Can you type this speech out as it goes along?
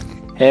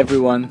Hey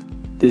everyone,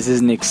 this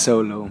is Nick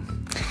Solo,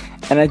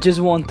 and I just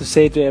want to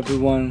say to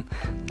everyone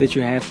that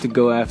you have to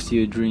go after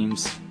your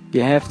dreams.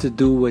 You have to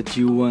do what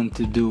you want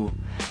to do.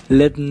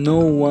 Let no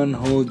one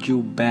hold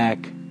you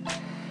back,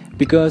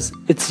 because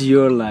it's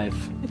your life.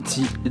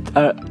 It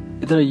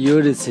are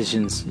your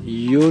decisions,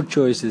 your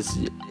choices.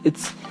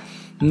 It's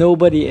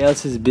nobody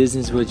else's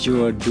business what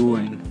you are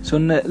doing. So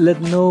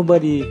let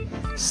nobody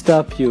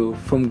stop you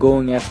from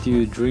going after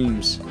your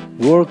dreams.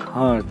 Work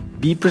hard,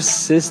 be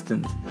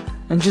persistent,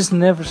 and just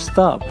never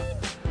stop.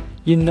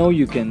 You know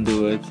you can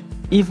do it,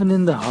 even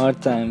in the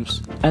hard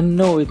times. I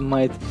know it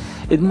might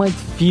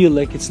feel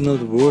like it's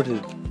not worth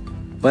it,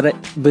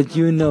 but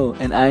you know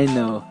and I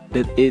know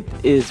that it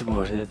is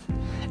worth it.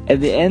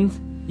 At the end,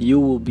 you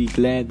will be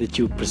glad that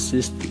you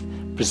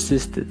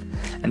persisted,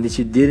 and that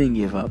you didn't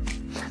give up.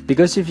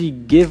 Because if you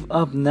give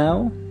up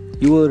now,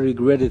 you will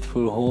regret it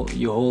for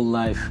your whole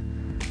life.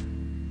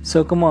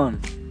 So come on,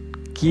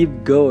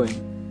 keep going,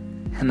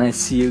 and I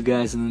see you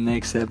guys in the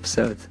next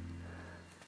episode.